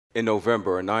In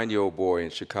November, a 9-year-old boy in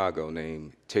Chicago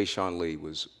named Tayshawn Lee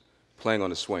was playing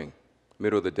on a swing,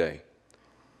 middle of the day.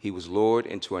 He was lured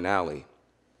into an alley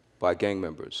by gang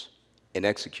members and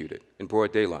executed in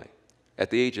broad daylight at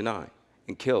the age of 9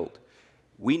 and killed.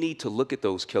 We need to look at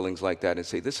those killings like that and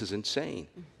say, this is insane.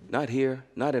 Not here,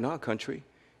 not in our country.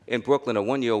 In Brooklyn, a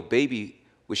 1-year-old baby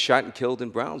was shot and killed in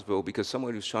Brownsville because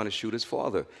someone was trying to shoot his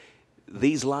father.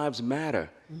 These lives matter.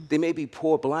 They may be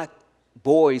poor black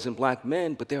boys and black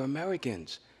men, but they're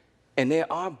Americans. And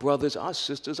they're our brothers, our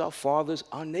sisters, our fathers,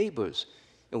 our neighbors.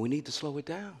 And we need to slow it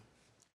down.